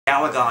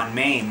Galaga,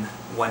 Maine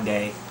one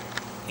day,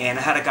 and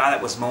I had a guy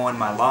that was mowing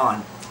my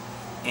lawn,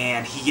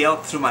 and he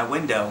yelled through my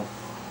window,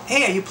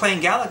 "Hey, are you playing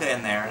Galaga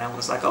in there?" And I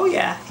was like, "Oh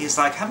yeah." He's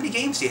like, "How many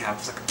games do you have?" I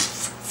was like,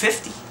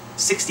 50,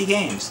 60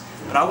 games.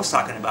 But I was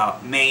talking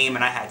about MAME,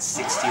 and I had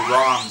 60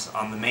 ROMs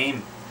on the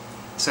MAME.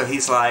 So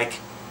he's like,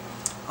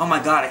 "Oh my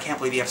god, I can't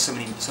believe you have so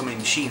many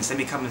machines. Let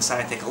me come inside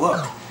and take a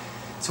look."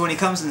 So when he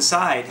comes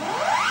inside,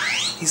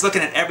 he's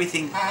looking at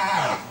everything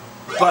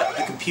but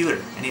the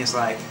computer, and he's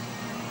like,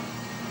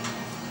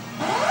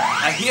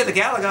 "I hear the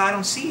Galaga, I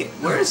don't see it.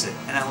 Where is it?"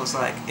 And I was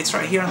like, "It's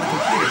right here on the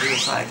computer." He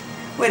was like,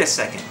 "Wait a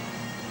second.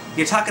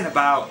 You're talking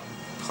about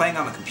playing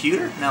on the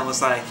computer?" And I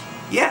was like,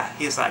 "Yeah."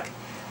 He's like,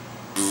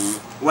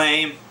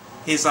 "Lame."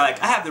 He's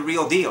like, "I have the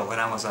real deal."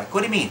 And I was like,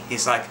 "What do you mean?"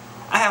 He's like,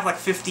 "I have like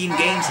 15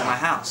 games in my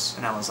house."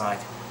 And I was like,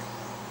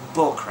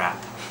 "Bull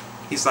crap."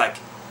 He's like,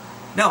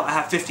 "No, I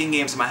have 15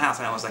 games in my house."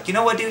 And I was like, "You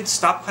know what, dude?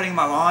 Stop cutting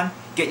my lawn.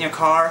 Get in your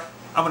car.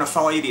 I'm going to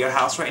follow you to your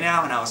house right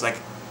now." And I was like,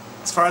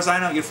 "As far as I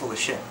know, you're full of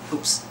shit."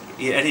 Oops.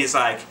 And he's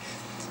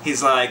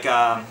like,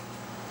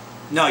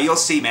 "No, you'll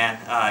see, man.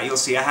 You'll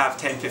see. I have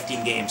 10,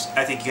 15 games.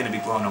 I think you're going to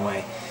be blown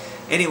away."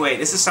 Anyway,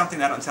 this is something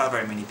that I don't tell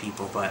very many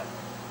people, but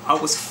I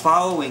was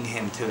following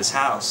him to his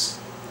house,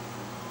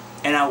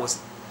 and I was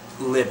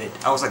livid.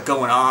 I was like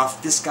going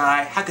off. This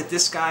guy, how could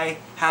this guy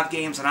have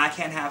games and I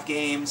can't have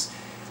games?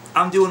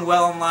 I'm doing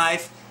well in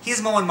life.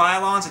 He's mowing my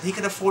lawns and he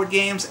can afford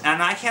games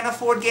and I can't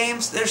afford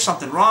games. There's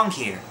something wrong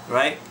here,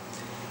 right?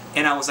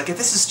 And I was like, if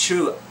this is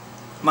true,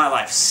 my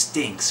life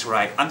stinks,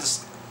 right?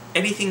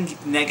 Anything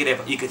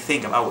negative you could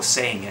think of, I was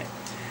saying it.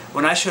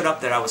 When I showed up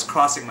there, I was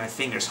crossing my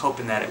fingers,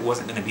 hoping that it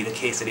wasn't going to be the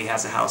case that he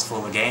has a house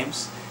full of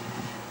games.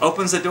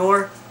 Opens the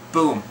door,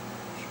 boom.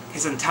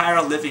 His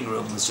entire living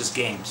room was just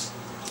games.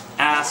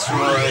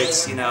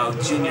 Asteroids, you know,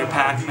 Junior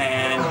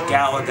Pac-Man,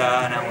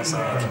 Galaga, and I was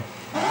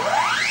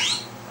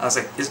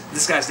like,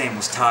 this guy's name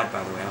was Todd,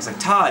 by the way. I was like,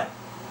 "Todd,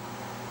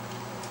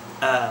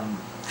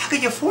 how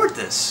could you afford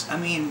this? I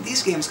mean,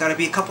 these games got to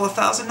be a couple of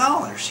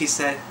 $1,000s. He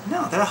said,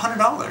 "No, they're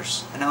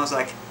 $100. And I was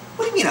like,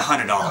 "What do you mean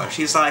 $100?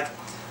 He's like,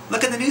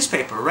 "Look in the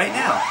newspaper right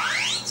now."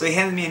 So he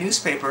handed me a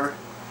newspaper,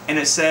 and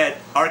it said,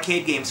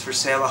 "Arcade games for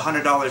sale,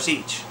 $100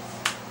 each."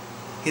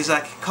 He's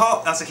like,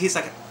 he's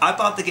like, "I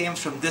bought the games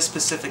from this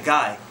specific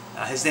guy.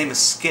 His name is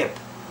Skip."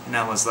 And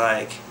I was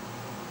like,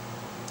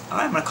 "All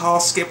right, I'm going to call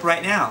Skip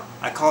right now."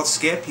 I called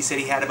Skip. He said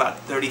he had about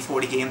 30,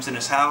 40 games in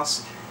his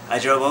house. I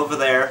drove over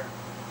there,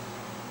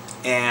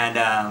 and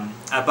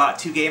I bought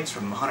 2 games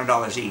from him,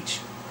 $100 each.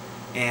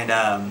 And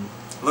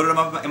loaded them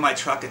up in my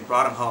truck and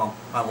brought them home.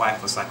 My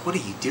wife was like, "What are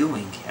you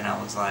doing?" And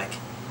I was like,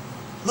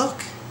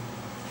 "Look,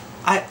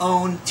 I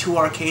own 2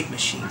 arcade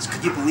machines.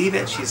 Could you believe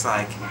it?" She's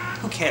like,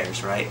 "Who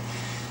cares, right?"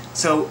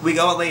 So we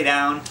go lay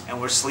down,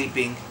 and we're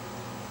sleeping.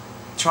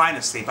 Trying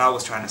to sleep. I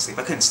was trying to sleep.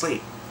 I couldn't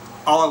sleep.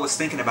 All I was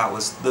thinking about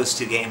was those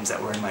 2 games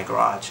that were in my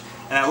garage.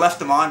 And I left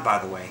them on, by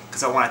the way,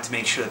 because I wanted to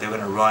make sure that they were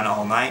going to run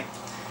all night.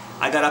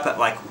 I got up at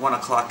like 1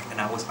 o'clock, and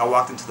I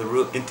walked into the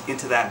room,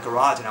 into that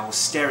garage, and I was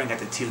staring at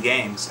the 2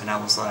 games, and I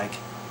was like,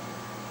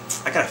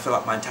 I gotta fill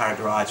up my entire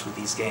garage with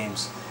these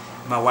games.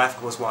 And my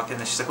wife was walking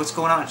in, and she's like, "What's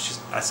going on?"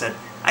 I said,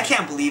 "I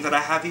can't believe that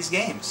I have these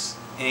games.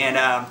 And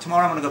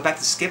tomorrow I'm gonna go back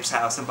to Skip's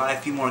house and buy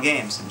a few more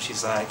games." And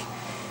she's like,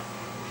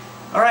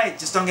 "All right,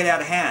 just don't get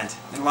out of hand."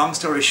 And long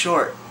story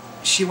short,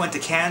 she went to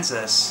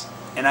Kansas,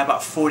 and I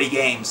bought 40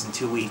 games in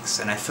 2 weeks,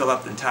 and I filled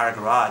up the entire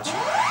garage.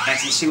 And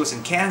since she was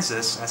in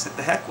Kansas, I said,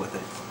 "The heck with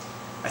it."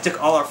 I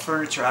took all our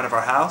furniture out of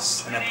our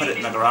house, and I put it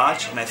in the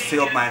garage, and I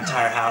filled my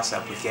entire house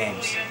up with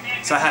games.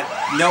 So I had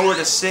nowhere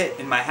to sit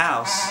in my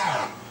house,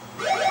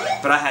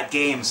 but I had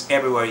games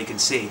everywhere you can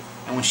see.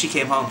 And when she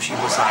came home, she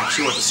was like,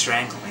 she wanted to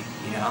strangle me,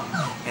 you know?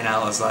 And I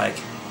was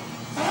like,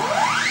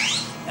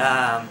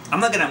 I'm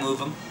not going to move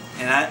them,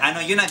 and I know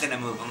you're not going to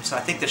move them, so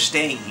I think they're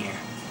staying here.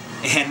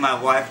 And my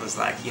wife was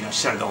like, you know, she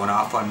started going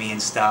off on me and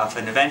stuff,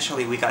 and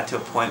eventually we got to a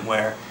point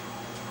where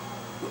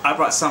I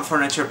brought some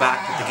furniture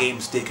back, but the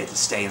games did get to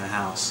stay in the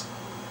house.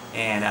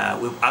 And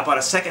I bought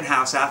a second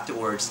house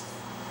afterwards,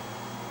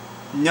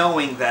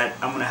 knowing that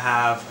I'm going to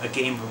have a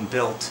game room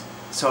built.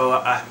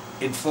 So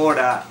in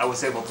Florida, I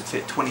was able to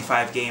fit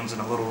 25 games in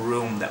a little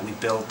room that we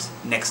built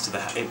next to the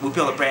house. We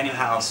built a brand new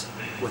house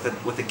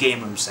with a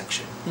game room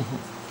section.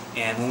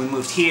 And when we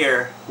moved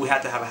here, we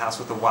had to have a house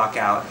with a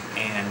walkout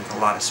and with a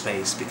lot of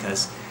space,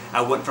 because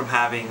I went from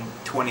having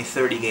 20,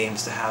 30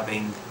 games to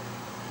having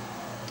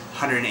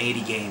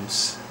 180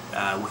 games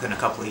within a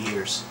couple of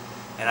years.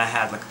 And I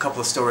had like a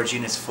couple of storage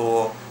units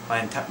full.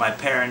 My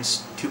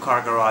parents'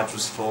 2-car garage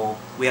was full.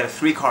 We had a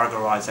 3-car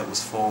garage that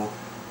was full,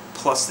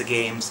 plus the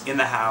games in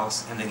the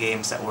house and the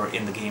games that were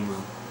in the game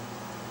room.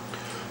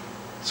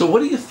 So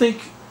what do you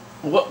think?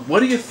 What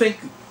do you think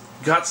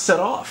got set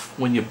off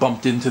when you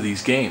bumped into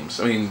these games?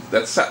 I mean,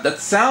 that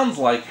sounds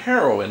like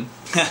heroin,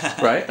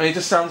 right? I mean, it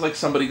just sounds like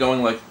somebody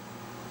going like,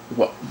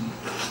 "What?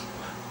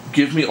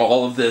 Give me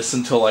all of this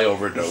until I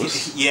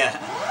overdose." Yeah.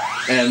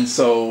 And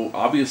so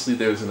obviously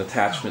there's an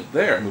attachment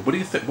there. I mean, what do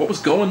you think? What was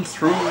going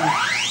through?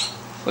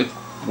 Like,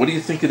 what do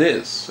you think it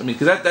is? I mean,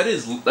 because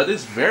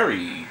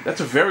that's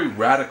a very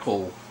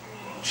radical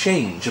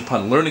change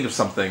upon learning of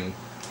something.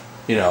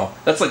 You know,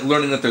 that's like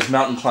learning that there's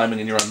mountain climbing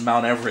and you're on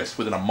Mount Everest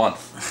within a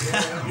month,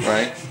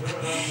 right?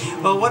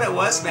 Well, what it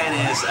was, man,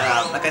 is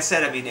like I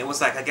said. I mean, it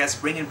was like, I guess,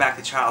 bringing back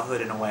to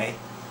childhood in a way,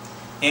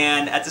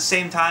 and at the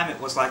same time,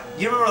 it was like,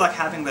 you remember like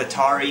having the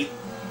Atari,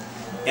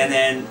 and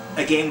then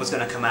a game was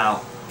going to come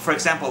out. For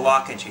example,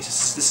 Lock and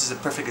Chase. This is a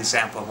perfect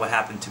example of what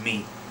happened to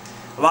me.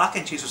 Lock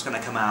and Chase was going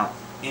to come out,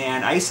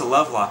 and I used to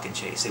love Lock and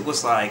Chase. It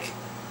was like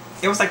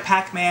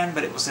Pac-Man,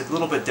 but it was a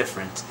little bit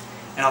different,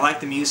 and I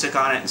liked the music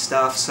on it and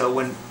stuff. So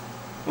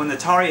when the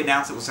Atari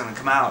announced it was going to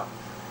come out,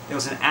 there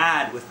was an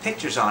ad with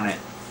pictures on it,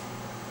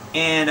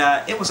 and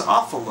it was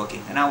awful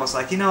looking. And I was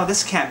like, you know,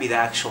 this can't be the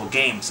actual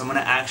game, so I'm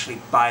going to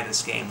actually buy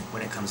this game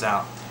when it comes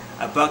out.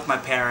 I bugged my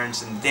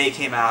parents, and the day it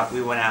came out,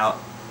 we went out.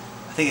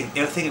 I think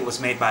it was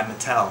made by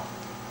Mattel.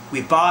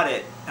 We bought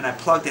it, and I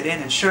plugged it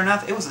in, and sure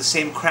enough, it was the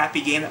same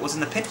crappy game that was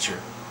in the picture.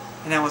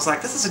 And I was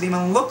like, this doesn't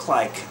even look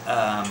like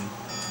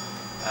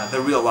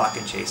the real Lock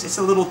and Chase. It's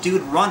a little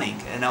dude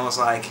running, and I was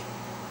like,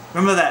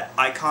 remember that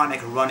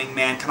iconic running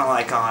man, kind of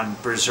like on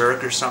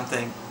Berserk or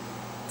something?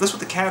 That's what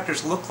the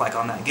characters look like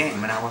on that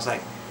game. And I was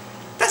like,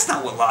 that's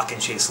not what Lock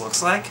and Chase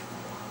looks like.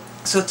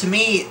 So to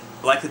me,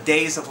 like the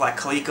days of like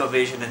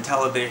ColecoVision and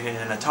Television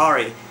and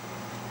Atari,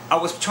 I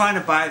was trying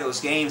to buy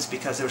those games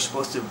because they were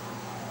supposed to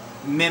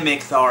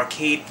mimic the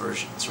arcade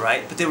versions,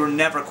 right? But they were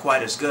never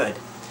quite as good.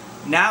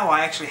 Now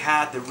I actually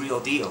had the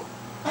real deal.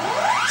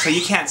 So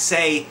you can't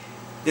say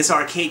this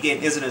arcade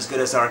game isn't as good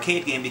as the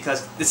arcade game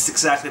because it's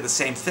exactly the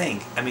same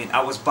thing. I mean,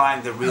 I was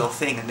buying the real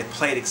thing and it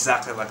played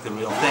exactly like the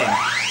real thing.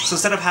 So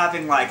instead of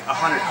having like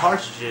 100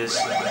 cartridges,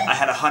 I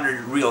had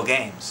 100 real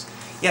games.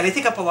 Yeah, they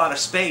take up a lot of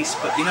space,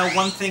 but you know,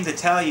 one thing to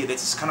tell you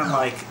that's kind of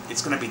like,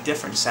 it's going to be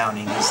different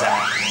sounding is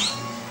that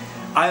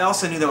I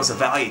also knew there was a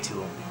value to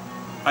them.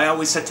 I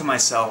always said to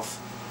myself,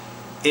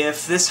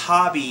 if this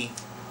hobby,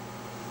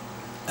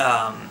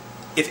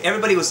 if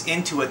everybody was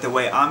into it the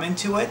way I'm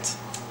into it,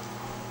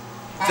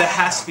 there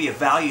has to be a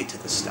value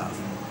to this stuff.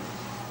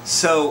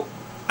 So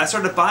I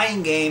started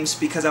buying games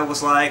because I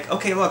was like,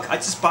 okay, look, I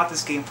just bought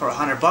this game for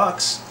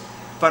 $100,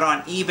 but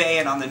on eBay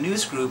and on the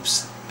news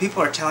groups,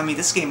 people are telling me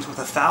this game's worth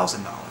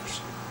 $1,000.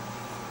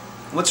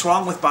 What's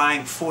wrong with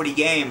buying 40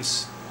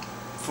 games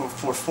for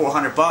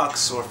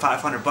 $400 or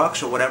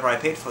 $500 or whatever I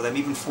paid for them,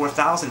 even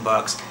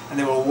 $4,000, and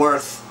they were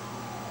worth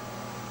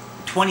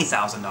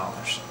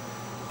 $20,000?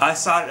 I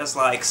saw it as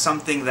like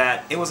something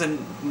that it was a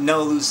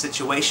no-lose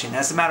situation.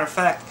 As a matter of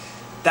fact,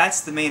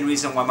 that's the main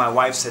reason why my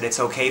wife said it's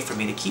okay for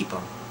me to keep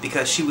them,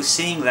 because she was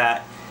seeing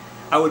that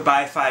I would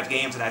buy 5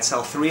 games and I'd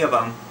sell 3 of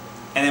them,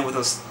 and then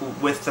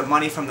with the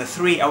money from the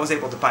 3, I was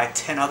able to buy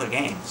 10 other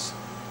games.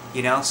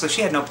 You know, so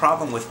she had no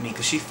problem with me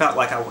because she felt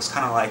like I was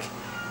kind of like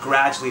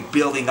gradually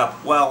building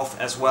up wealth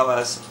as well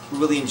as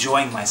really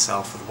enjoying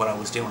myself with what I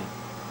was doing.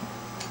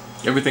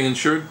 Everything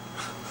insured?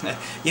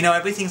 You know,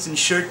 everything's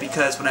insured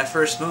because when I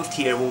first moved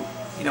here, well,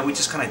 you know, we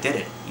just kind of did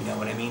it. You know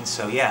what I mean?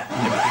 So yeah,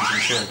 everything's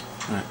insured.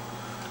 Right.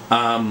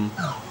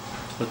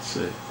 Let's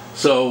see.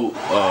 So,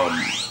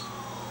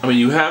 I mean,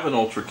 you have an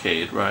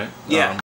Ultracade, right? Yeah.